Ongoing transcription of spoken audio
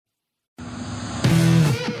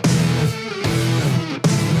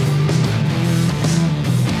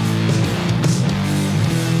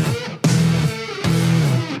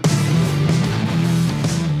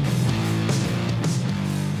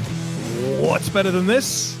What's better than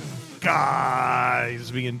this?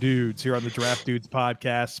 Guys being dudes here on the Draft Dudes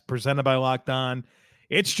podcast presented by Locked On.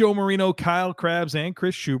 It's Joe Marino, Kyle Krabs, and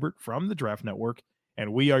Chris Schubert from the Draft Network,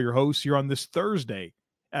 and we are your hosts here on this Thursday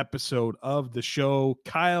episode of the show.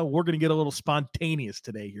 Kyle, we're going to get a little spontaneous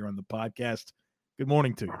today here on the podcast. Good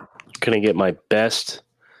morning to you. Going to get my best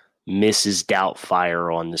Mrs.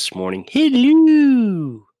 Doubtfire on this morning.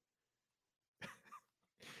 Hello.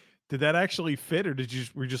 Did that actually fit, or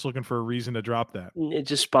were you just looking for a reason to drop that? It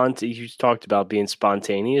just you talked about being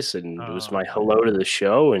spontaneous, and it was my hello to the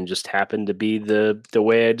show, and just happened to be the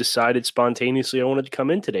way I decided spontaneously I wanted to come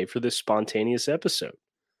in today for this spontaneous episode.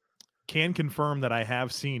 Can confirm that I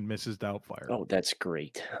have seen Mrs. Doubtfire. Oh, that's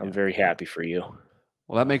great. I'm very happy for you.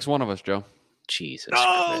 Well, that makes one of us, Joe. Jesus.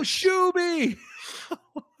 Oh, Shuby!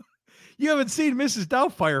 You haven't seen Mrs.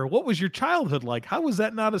 Doubtfire. What was your childhood like? How was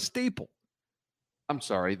that not a staple? I'm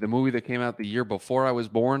sorry. The movie that came out the year before I was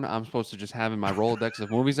born, I'm supposed to just have in my Rolodex of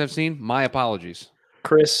movies I've seen. My apologies.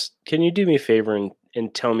 Chris, can you do me a favor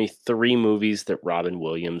and tell me 3 movies that Robin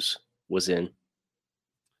Williams was in?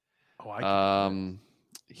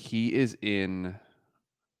 He is in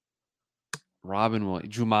Robin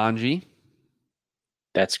Williams. Jumanji.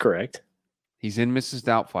 That's correct. He's in Mrs.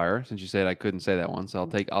 Doubtfire. Since you said I couldn't say that one, so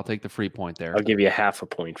I'll take the free point there. I'll give you a half a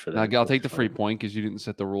point for that. I'll take the free point because you didn't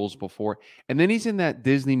set the rules before. And then he's in that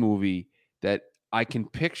Disney movie that I can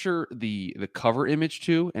picture the cover image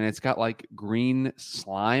to, and it's got like green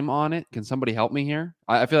slime on it. Can somebody help me here?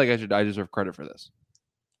 I feel like I deserve credit for this.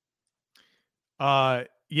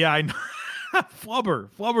 Yeah, I know.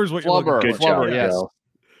 Flubber. Flubber is what you're Flubber. looking for. Flubber, job, yes. Bill.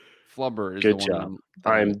 Flubber is Good the job. one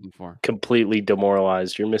I'm looking for. Completely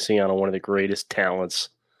demoralized. You're missing out on one of the greatest talents.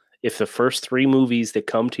 If the first 3 movies that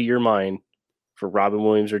come to your mind for Robin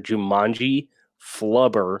Williams are Jumanji,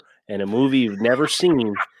 Flubber, and a movie you've never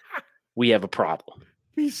seen, we have a problem.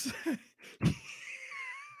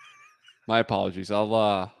 My apologies.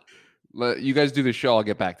 I'll let you guys do the show. I'll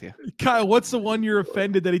get back to you. Kyle, what's the one you're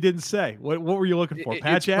offended that he didn't say? What were you looking for?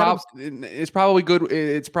 Patch Adams? It's probably good.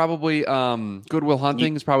 It's probably Good Will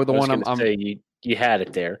Hunting is probably the one I'm say you had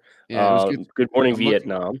it there. Yeah, Good Morning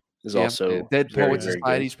Vietnam is also Dead very, Poets very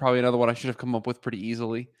Society is good. probably another one I should have come up with pretty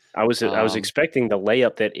easily. I was expecting the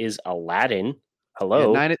layup that is Aladdin.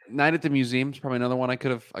 Hello. Yeah, Night at the Museum is probably another one I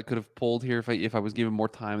could have pulled here if I was given more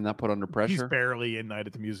time and not put under pressure. He's barely in Night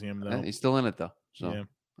at the Museum though. He's still in it though. So yeah.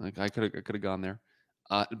 I could have gone there.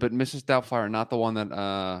 But Mrs. Doubtfire, not the one that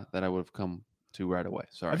I would have come to right away.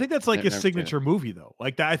 Sorry. I think that's like his signature movie though.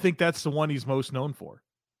 Like that, I think that's the one he's most known for.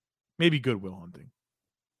 Maybe Good Will Hunting.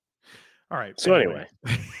 All right. So anyway.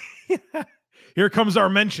 Here comes our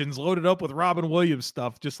mentions loaded up with Robin Williams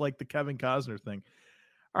stuff, just like the Kevin Costner thing.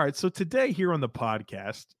 All right. So today here on the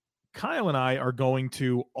podcast, Kyle and I are going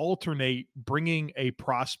to alternate bringing a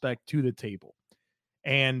prospect to the table.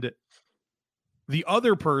 And the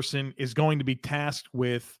other person is going to be tasked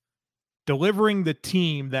with delivering the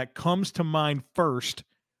team that comes to mind first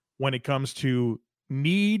when it comes to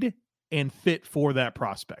need and fit for that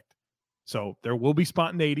prospect. So there will be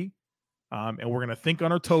spontaneity, and we're going to think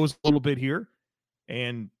on our toes a little bit here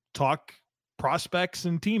and talk prospects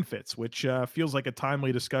and team fits, which feels like a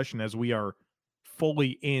timely discussion as we are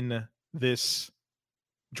fully in this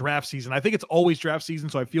draft season. I think it's always draft season,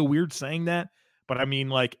 so I feel weird saying that, but I mean,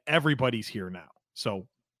 like, everybody's here now. So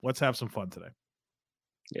let's have some fun today.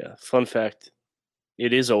 Yeah. Fun fact.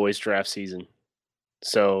 It is always draft season.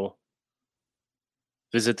 So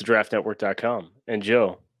visit thedraftnetwork.com. And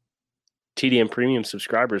Joe, TDN Premium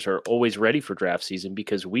subscribers are always ready for draft season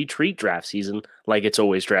because we treat draft season like it's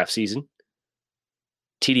always draft season.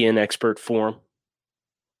 TDN Expert Forum,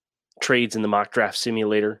 trades in the mock draft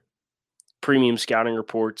simulator, premium scouting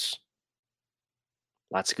reports,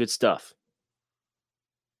 lots of good stuff.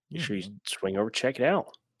 Make sure you swing over, check it out.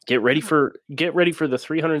 Get ready for the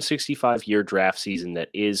 365-year draft season that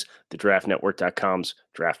is the draftnetwork.com's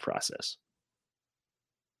draft process.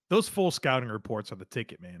 Those full scouting reports are the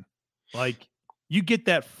ticket, man. Like, you get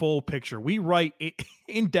that full picture. We write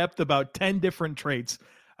in depth about 10 different traits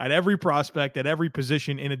at every prospect, at every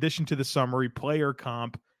position, in addition to the summary, player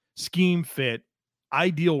comp, scheme fit,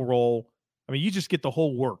 ideal role. I mean, you just get the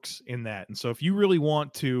whole works in that. And so if you really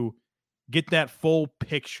want to get that full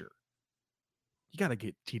picture, you got to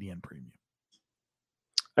get TDN Premium.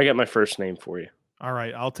 I got my first name for you. All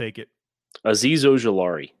right, I'll take it. Azeez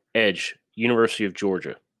Ojulari, edge, University of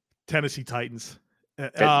Georgia. Tennessee Titans.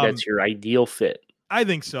 That's your ideal fit. I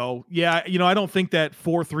think so. Yeah, I don't think that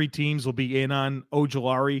 4-3 teams will be in on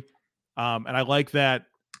Ojulari. And I like that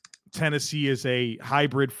Tennessee is a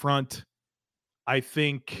hybrid front. I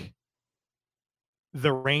think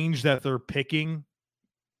the range that they're picking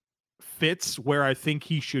fits where I think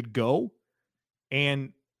he should go.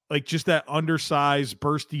 And like just that undersized,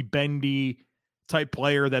 bursty, bendy type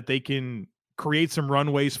player that they can create some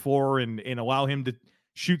runways for and allow him to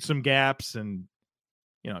shoot some gaps. And,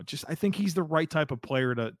 just I think he's the right type of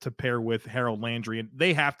player to pair with Harold Landry. And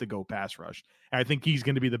they have to go pass rush. And I think he's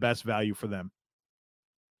going to be the best value for them.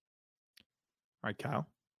 All right, Kyle,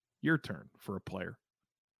 your turn for a player.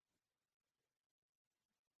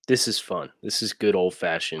 This is fun. This is good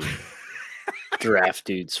old-fashioned draft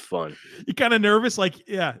dudes fun. You kind of nervous? Like,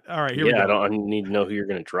 yeah, all right, here we go. I need to know who you're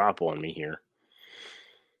going to drop on me here.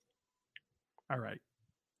 All right.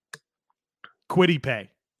 Kwity Paye.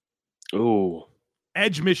 Ooh.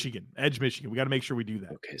 Edge, Michigan. We got to make sure we do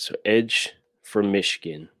that. Okay, so Edge from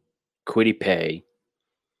Michigan. Kwity Paye.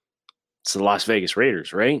 It's the Las Vegas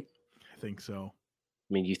Raiders, right? I think so.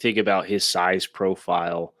 I mean, you think about his size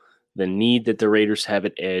profile, the need that the Raiders have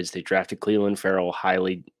at edge. They drafted Cleveland Farrell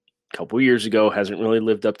highly a couple years ago. Hasn't really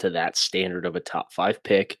lived up to that standard of a top 5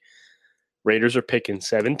 pick. Raiders are picking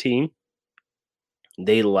 17.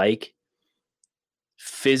 They like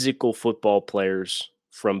physical football players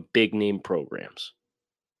from big name programs.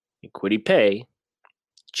 And Kwity Paye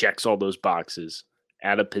checks all those boxes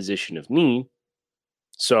at a position of need.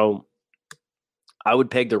 So I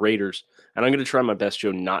would peg the Raiders, and I'm going to try my best,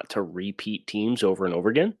 Joe, not to repeat teams over and over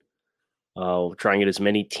again. I'll try and get as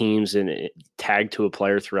many teams and tagged to a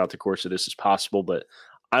player throughout the course of this as possible, but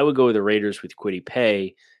I would go with the Raiders with Kwity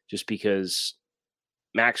Paye just because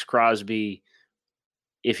Max Crosby,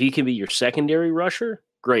 if he can be your secondary rusher,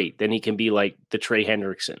 great. Then he can be like the Trey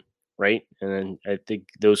Hendrickson, right? And then I think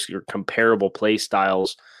those are comparable play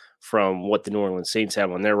styles from what the New Orleans Saints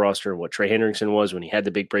have on their roster, what Trey Hendrickson was when he had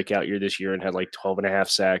the big breakout year this year and had like 12 and a half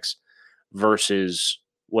sacks versus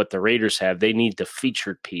what the Raiders have. They need the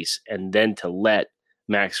featured piece and then to let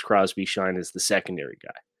Max Crosby shine as the secondary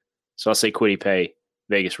guy. So I'll say Kwity Paye,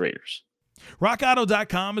 Vegas Raiders.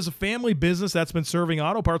 RockAuto.com is a family business that's been serving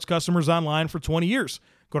auto parts customers online for 20 years.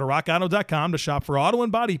 Go to RockAuto.com to shop for auto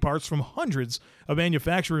and body parts from hundreds of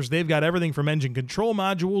manufacturers. They've got everything from engine control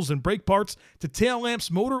modules and brake parts to tail lamps,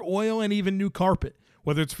 motor oil, and even new carpet.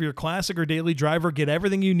 Whether it's for your classic or daily driver, get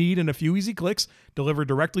everything you need in a few easy clicks delivered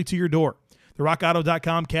directly to your door. The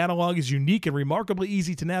RockAuto.com catalog is unique and remarkably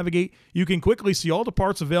easy to navigate. You can quickly see all the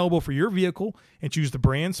parts available for your vehicle and choose the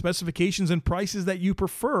brand, specifications, and prices that you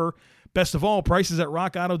prefer. Best of all, prices at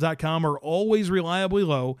RockAuto.com are always reliably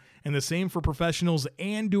low, and the same for professionals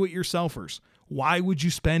and do-it-yourselfers. Why would you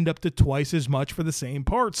spend up to twice as much for the same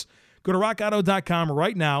parts? Go to RockAuto.com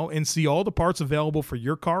right now and see all the parts available for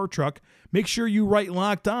your car or truck. Make sure you write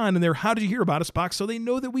Locked On in their How Did You Hear About Us box so they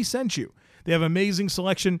know that we sent you. They have amazing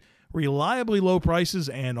selection, reliably low prices,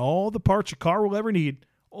 and all the parts your car will ever need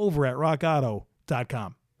over at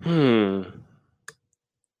RockAuto.com.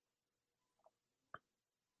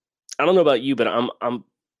 I don't know about you, but I'm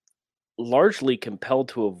largely compelled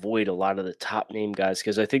to avoid a lot of the top name guys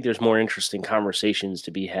because I think there's more interesting conversations to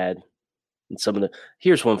be had. And some of the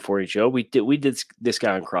here's one for you, Joe. We did this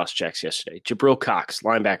guy on cross checks yesterday. Jabril Cox,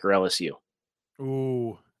 linebacker, LSU.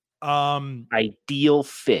 Ooh, ideal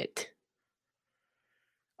fit.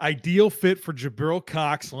 Ideal fit for Jabril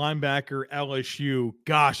Cox, linebacker, LSU.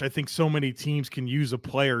 Gosh, I think so many teams can use a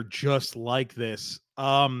player just like this.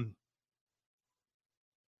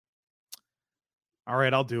 All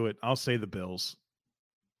right, I'll do it. I'll say the Bills.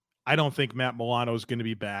 I don't think Matt Milano is going to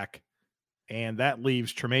be back, and that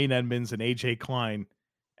leaves Tremaine Edmunds and A.J. Klein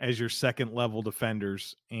as your second-level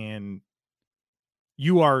defenders, and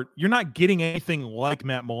you're not getting anything like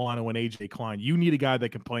Matt Milano and A.J. Klein. You need a guy that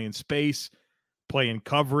can play in space, play in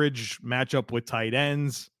coverage, match up with tight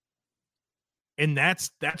ends. And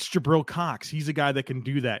that's Jabril Cox. He's a guy that can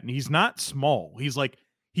do that. And he's not small. He's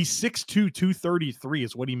 6'2", 233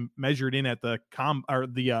 is what he measured in at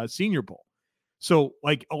the Senior Bowl. So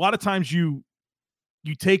like a lot of times you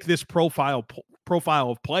take this profile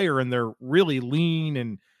of player and they're really lean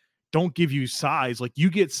and don't give you size. Like you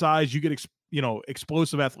get size, you get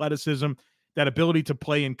explosive athleticism, that ability to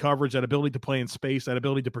play in coverage, that ability to play in space, that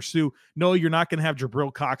ability to pursue. No, you're not going to have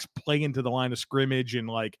Jabril Cox play into the line of scrimmage and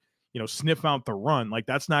sniff out the run. Like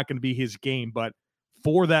that's not going to be his game. But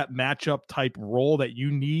for that matchup type role that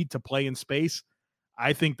you need to play in space,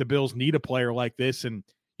 I think the Bills need a player like this. And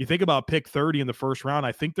you think about pick 30 in the first round,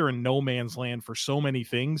 I think they're in no man's land for so many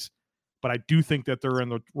things, but I do think that they're in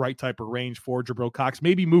the right type of range for Jabril Cox.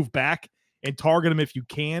 Maybe move back and target him if you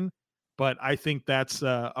can, but I think that's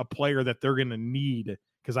a player that they're going to need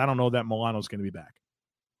because I don't know that Milano's going to be back.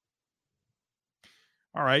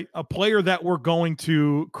 All right, a player that we're going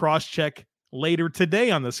to cross-check later today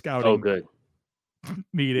on the scouting. Oh, good.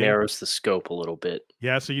 meeting. Narrows the scope a little bit.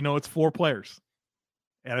 Yeah, so it's 4 players.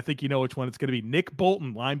 And I think you know which one it's going to be. Nick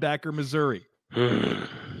Bolton, linebacker, Missouri.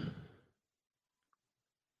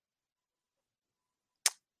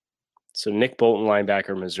 So Nick Bolton,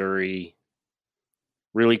 linebacker, Missouri.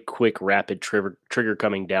 Really quick, rapid trigger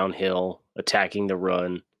coming downhill, attacking the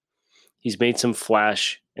run. He's made some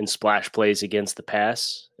flash and splash plays against the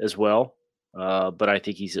pass as well. But I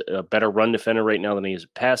think he's a better run defender right now than he is a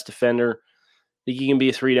pass defender. I think he can be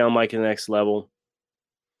a 3-down Mike in the next level.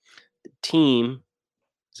 The team,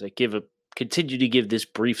 as I continue to give this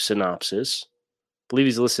brief synopsis, I believe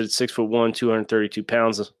he's listed at 6'1", 232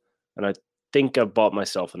 pounds, and I think I've bought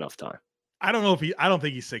myself enough time. I don't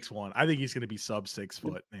think he's 6'1". I think he's going to be sub 6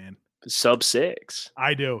 foot, man. Sub 6.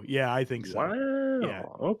 I do. Yeah, I think so. Wow. Yeah.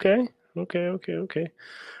 Okay.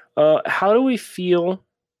 How do we feel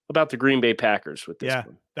about the Green Bay Packers with this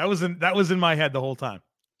one? That was in my head the whole time.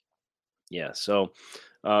 Yeah. So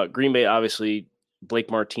Green Bay, obviously, Blake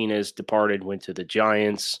Martinez departed, went to the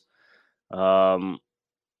Giants. I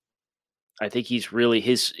think he's really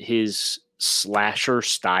his slasher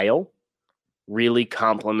style really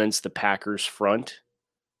complements the Packers front,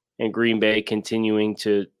 and Green Bay continuing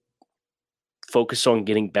to focus on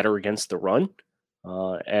getting better against the run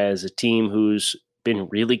as a team who's been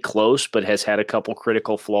really close but has had a couple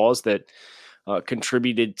critical flaws that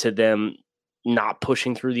contributed to them not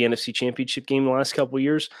pushing through the NFC Championship game the last couple of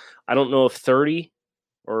years. I don't know if 30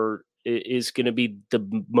 or is going to be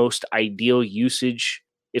the most ideal usage,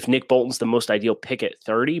 if Nick Bolton's the most ideal pick at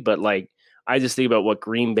 30, but I just think about what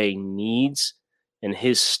Green Bay needs and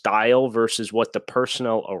his style versus what the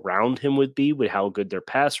personnel around him would be, with how good their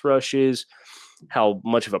pass rush is, how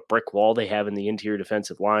much of a brick wall they have in the interior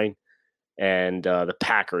defensive line. And the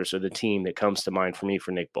Packers are the team that comes to mind for me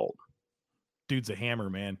for Nick Bolton. Dude's a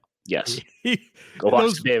hammer, man. Yes. Go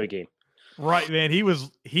watch the Bama game. Right, man. He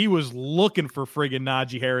was looking for friggin'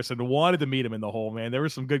 Najee Harris and wanted to meet him in the hole, man. There were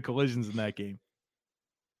some good collisions in that game.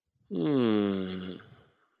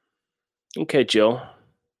 Okay, Joe.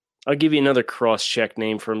 I'll give you another cross-check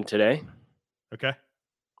name from today. Okay.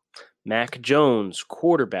 Mac Jones,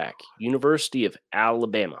 quarterback, University of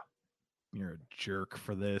Alabama. You're a jerk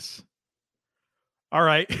for this. All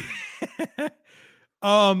right.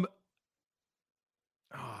 I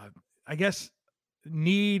guess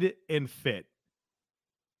need and fit.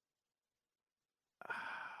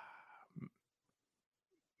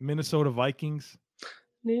 Minnesota Vikings.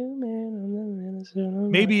 New man on the Minnesota.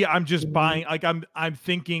 Maybe I'm just buying. I'm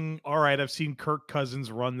thinking. All right, I've seen Kirk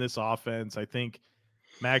Cousins run this offense. I think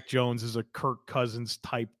Mac Jones is a Kirk Cousins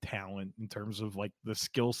type talent in terms of the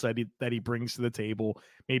skill set that he brings to the table.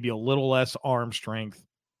 Maybe a little less arm strength,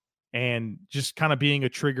 and just kind of being a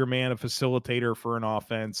trigger man, a facilitator for an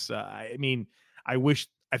offense. I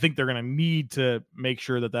think they're going to need to make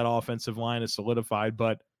sure that offensive line is solidified,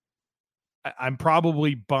 but I'm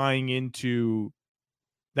probably buying into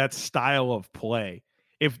that style of play.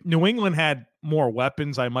 If New England had more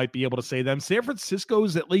weapons, I might be able to say them. San Francisco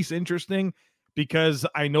is at least interesting because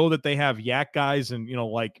I know that they have yak guys, and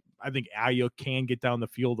I think Ayuk can get down the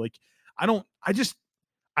field.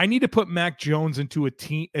 I need to put Mac Jones into a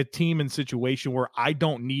team and situation where I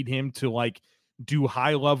don't need him to do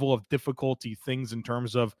high level of difficulty things in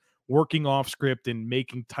terms of working off script and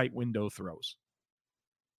making tight window throws.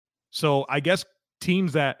 So I guess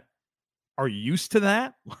teams that are used to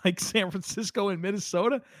that, like San Francisco and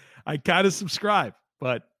Minnesota, I kind of subscribe.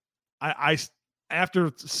 But I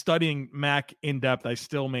after studying Mac in depth, I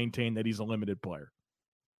still maintain that he's a limited player.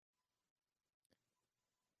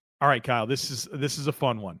 All right, Kyle, this is a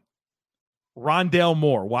fun one. Rondale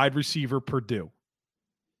Moore, wide receiver, Purdue.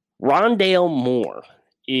 Rondale Moore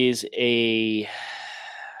is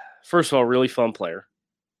first of all, really fun player.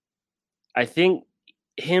 I think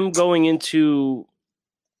him going into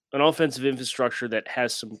an offensive infrastructure that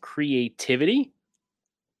has some creativity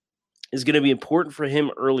is going to be important for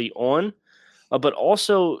him early on. But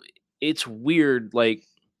also, it's weird.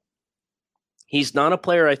 He's not a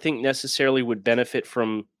player I think necessarily would benefit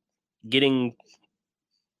from getting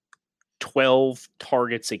 12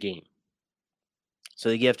 targets a game. So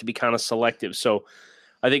you have to be kind of selective. So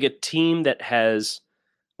I think a team that has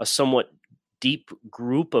a somewhat deep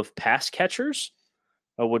group of pass catchers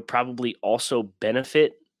would probably also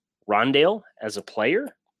benefit Rondale as a player.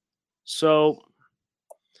 So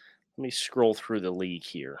let me scroll through the league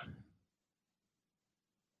here.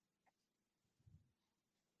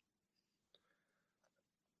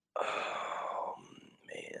 Oh,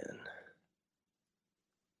 man.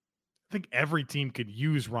 think every team could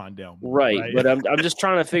use Rondale more, right? But I'm just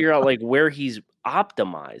trying to figure out like where he's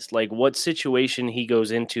optimized, like what situation he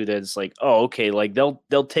goes into that's like, oh, okay, like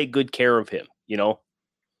they'll take good care of him, you know?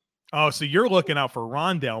 Oh, so you're looking out for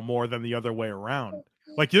Rondale more than the other way around.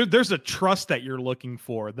 Like there's a trust that you're looking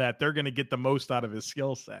for that they're going to get the most out of his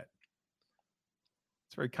skill set.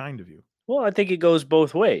 It's very kind of you. Well, I think it goes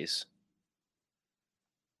both ways.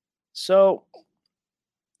 So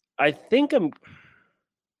I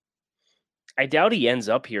doubt he ends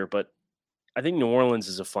up here, but I think New Orleans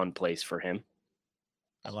is a fun place for him.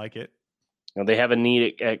 I like it. You know, they have a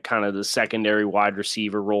need at kind of the secondary wide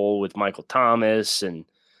receiver role with Michael Thomas, and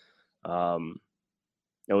you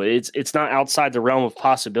know, it's not outside the realm of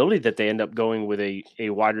possibility that they end up going with a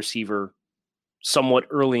wide receiver somewhat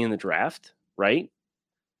early in the draft, right?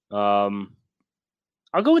 I'll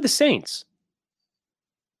go with the Saints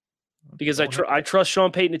because I trust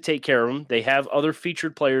Sean Payton to take care of them. They have other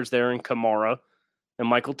featured players there in Kamara and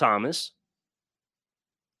Michael Thomas.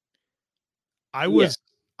 I was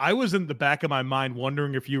in the back of my mind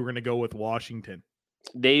wondering if you were going to go with Washington.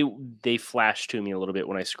 They flashed to me a little bit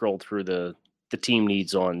when I scrolled through the team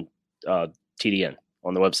needs on TDN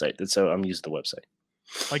on the website. That's how I'm using the website.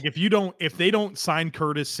 Like if they don't sign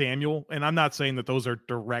Curtis Samuel, and I'm not saying that those are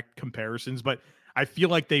direct comparisons, but I feel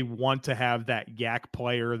like they want to have that yak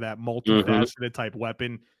player, that multifaceted type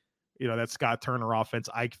weapon, you know, that Scott Turner offense.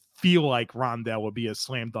 I feel like Rondale would be a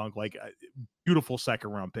slam dunk, like a beautiful second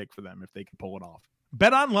round pick for them if they can pull it off.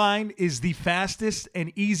 BetOnline is the fastest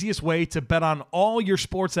and easiest way to bet on all your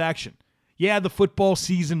sports action. Yeah, the football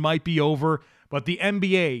season might be over, but the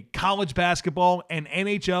NBA, college basketball, and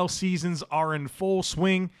NHL seasons are in full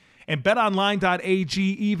swing, and BetOnline.ag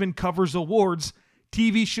even covers awards,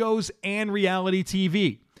 TV shows, and reality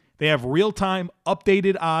TV. They have real-time,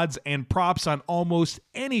 updated odds and props on almost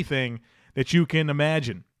anything that you can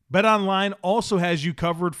imagine. BetOnline also has you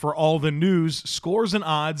covered for all the news, scores, and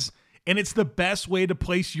odds, and it's the best way to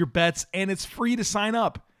place your bets, and it's free to sign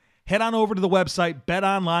up. Head on over to the website,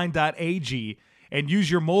 betonline.ag, and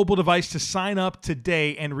use your mobile device to sign up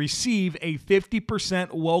today and receive a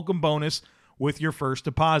 50% welcome bonus with your first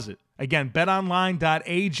deposit. Again,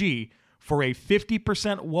 betonline.ag for a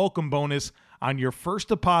 50% welcome bonus on your first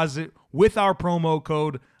deposit with our promo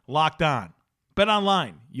code LOCKEDON.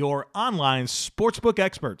 BetOnline, your online sportsbook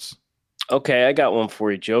experts. Okay, I got one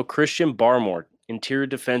for you, Joe. Christian Barmore, interior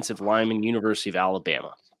defensive lineman, University of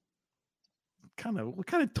Alabama. What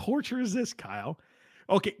kind of torture is this, Kyle?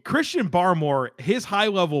 Okay, Christian Barmore, his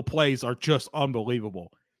high-level plays are just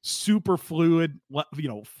unbelievable. Super fluid, you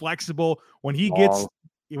know, flexible. When he gets,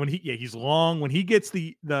 he's long. When he gets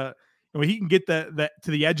when he can get the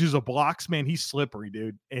to the edges of blocks, man, he's slippery,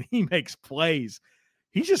 dude, and he makes plays.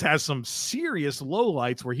 He just has some serious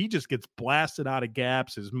lowlights where he just gets blasted out of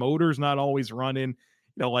gaps. His motor's not always running.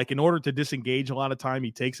 You know, like in order to disengage a lot of time,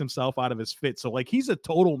 he takes himself out of his fit. So like he's a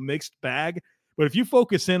total mixed bag. But if you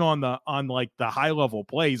focus in on the high level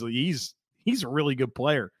plays, he's a really good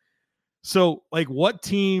player. So like, what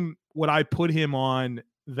team would I put him on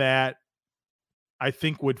that I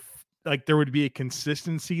think would like there would be a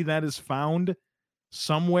consistency that is found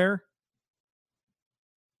somewhere?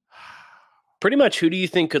 Pretty much, who do you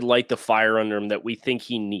think could light the fire under him that we think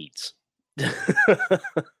he needs?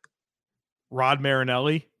 Rod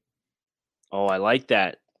Marinelli. Oh, I like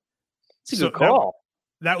that. It's a good call.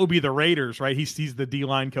 That would be the Raiders, right? He's the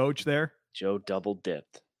D-line coach there. Joe double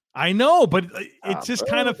dipped. I know, but it just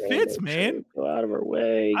kind of fits, man. Go out of our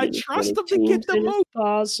way. I trust him to get the most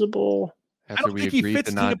possible. After we agreed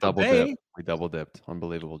to not double dip, we double dipped.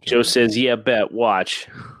 Unbelievable. Joe says, "Yeah, bet. Watch."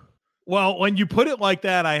 Well, when you put it like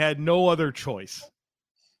that, I had no other choice.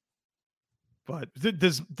 But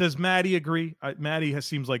does Maddie agree? Maddie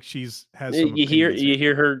seems like has some. You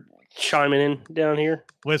hear her chiming in down here.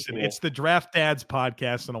 Listen, It's the Draft Dads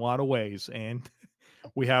podcast in a lot of ways, and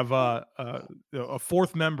we have a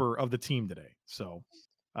fourth member of the team today. So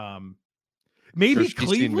maybe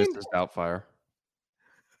Cleveland. Mrs. Doubtfire.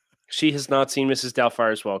 She has not seen Mrs.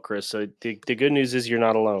 Doubtfire as well, Chris. So the good news is you're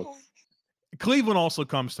not alone. Cleveland also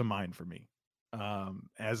comes to mind for me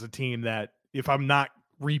as a team that, if I'm not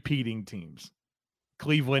repeating teams,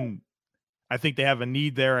 Cleveland, I think they have a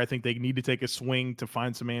need there. I think they need to take a swing to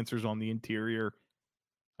find some answers on the interior.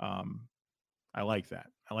 I like that.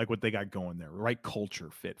 I like what they got going there. Right culture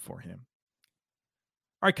fit for him.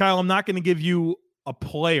 All right, Kyle, I'm not going to give you a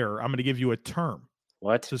player. I'm going to give you a term.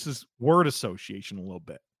 What? So this is word association a little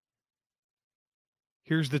bit.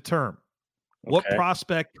 Here's the term. Okay. What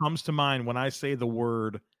prospect comes to mind when I say the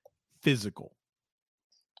word physical?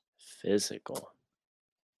 Physical.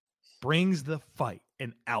 Brings the fight,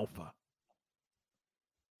 an alpha.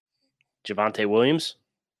 Javonte Williams.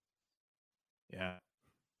 Yeah.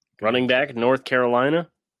 Running back, North Carolina.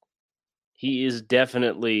 He is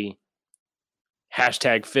definitely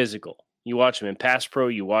 #physical. You watch him in pass pro.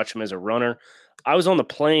 You watch him as a runner. I was on the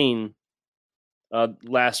plane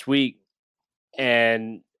last week,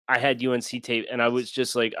 and I had UNC tape, and I was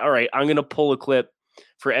just like, all right, I'm going to pull a clip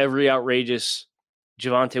for every outrageous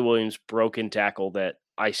Javonte Williams broken tackle that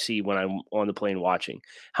I see when I'm on the plane watching.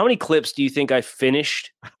 How many clips do you think I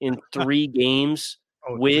finished in 3 games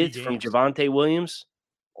from Javonte Williams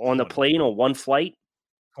on the plane on one flight?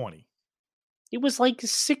 20. It was like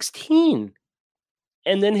 16.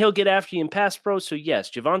 And then he'll get after you in pass pro. So, yes,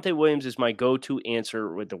 Javonte Williams is my go-to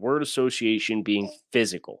answer with the word association being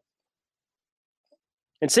physical.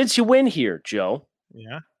 And since you win here, Joe.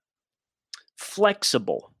 Yeah.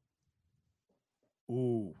 Flexible.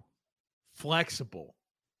 Ooh. Flexible.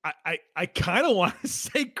 I kind of want to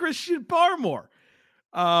say Christian Barmore.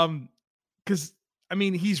 Because, I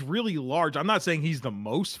mean, he's really large. I'm not saying he's the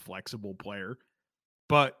most flexible player,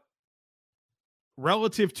 but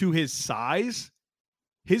relative to his size,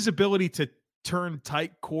 his ability to turn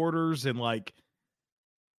tight quarters and like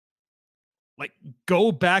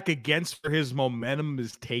go back against where his momentum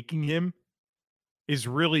is taking him is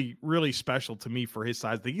really, really special to me for his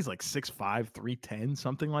size. I think he's like 6'5", 310,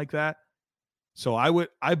 something like that. So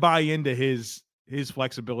I buy into his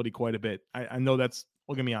flexibility quite a bit. I know that's,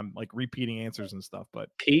 look at me, I'm like repeating answers and stuff, but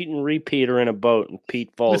Pete and repeat are in a boat and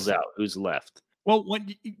Pete falls out. Who's left? Well,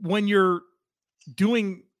 when you're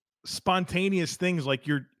doing spontaneous things like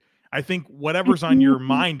I think whatever's on your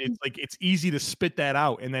mind, it's like it's easy to spit that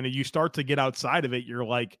out, and then you start to get outside of it, you're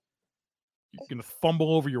like you're gonna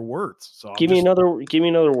fumble over your words. So give me another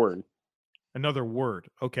word. Another word,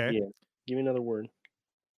 okay? Yeah, give me another word.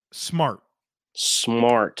 Smart.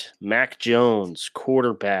 Mac Jones,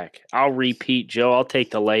 quarterback. I'll repeat, Joe. I'll take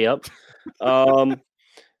the layup. How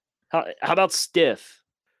about stiff?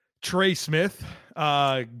 Trey Smith,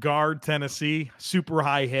 guard, Tennessee, super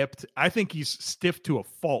high hipped. I think he's stiff to a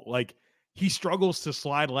fault. Like he struggles to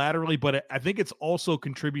slide laterally, but I think it's also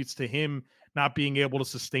contributes to him not being able to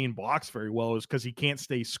sustain blocks very well is because he can't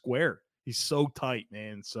stay square. He's so tight,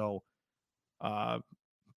 man. So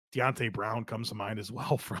Deontay Brown comes to mind as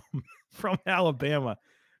well from Alabama.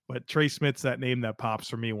 But Trey Smith's that name that pops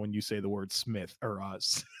for me when you say the word Smith or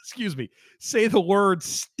excuse me, say the word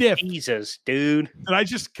stiff. Jesus, dude. Did I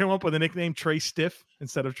just come up with a nickname Trey Stiff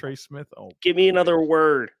instead of Trey Smith? Oh, give me another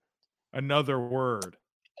word. Another word.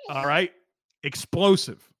 All right.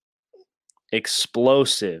 Explosive.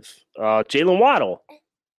 Jalen Waddle,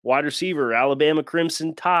 wide receiver, Alabama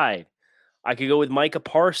Crimson Tide. I could go with Micah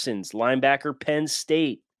Parsons, linebacker, Penn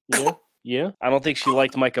State. Yeah. Yeah. I don't think she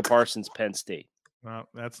liked Micah Parsons, Penn State. No,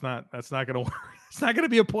 that's not going to work. It's not going to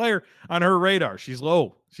be a player on her radar. She's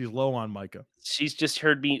low. She's low on Micah. She's just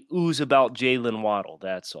heard me ooze about Jalen Waddle.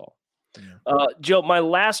 That's all. Yeah. Joe, my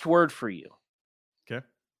last word for you. Okay.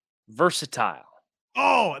 Versatile.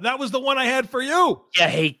 Oh, that was the one I had for you. You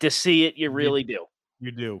hate to see it. You really do.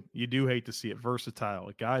 You do. You do hate to see it. Versatile.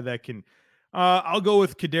 A guy that can I'll go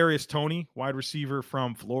with Kadarius Toney, wide receiver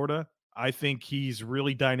from Florida. I think he's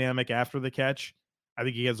really dynamic after the catch. I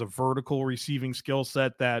think he has a vertical receiving skill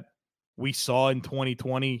set that we saw in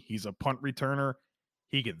 2020. He's a punt returner.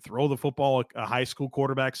 He can throw the football, a high school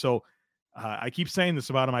quarterback. So I keep saying this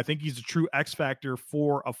about him. I think he's a true X factor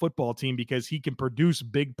for a football team because he can produce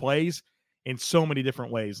big plays in so many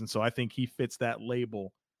different ways. And so I think he fits that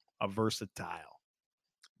label of versatile.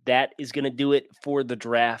 That is going to do it for the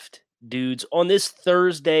draft, dudes. On this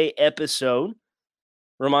Thursday episode,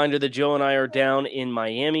 reminder that Joe and I are down in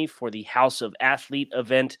Miami for the House of Athlete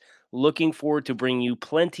event. Looking forward to bringing you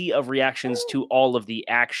plenty of reactions to all of the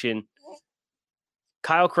action.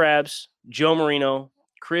 Kyle Krabs, Joe Marino,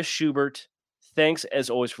 Chris Schubert, thanks as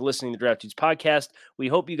always for listening to the Draft Dudes podcast. We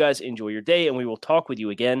hope you guys enjoy your day, and we will talk with you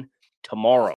again tomorrow.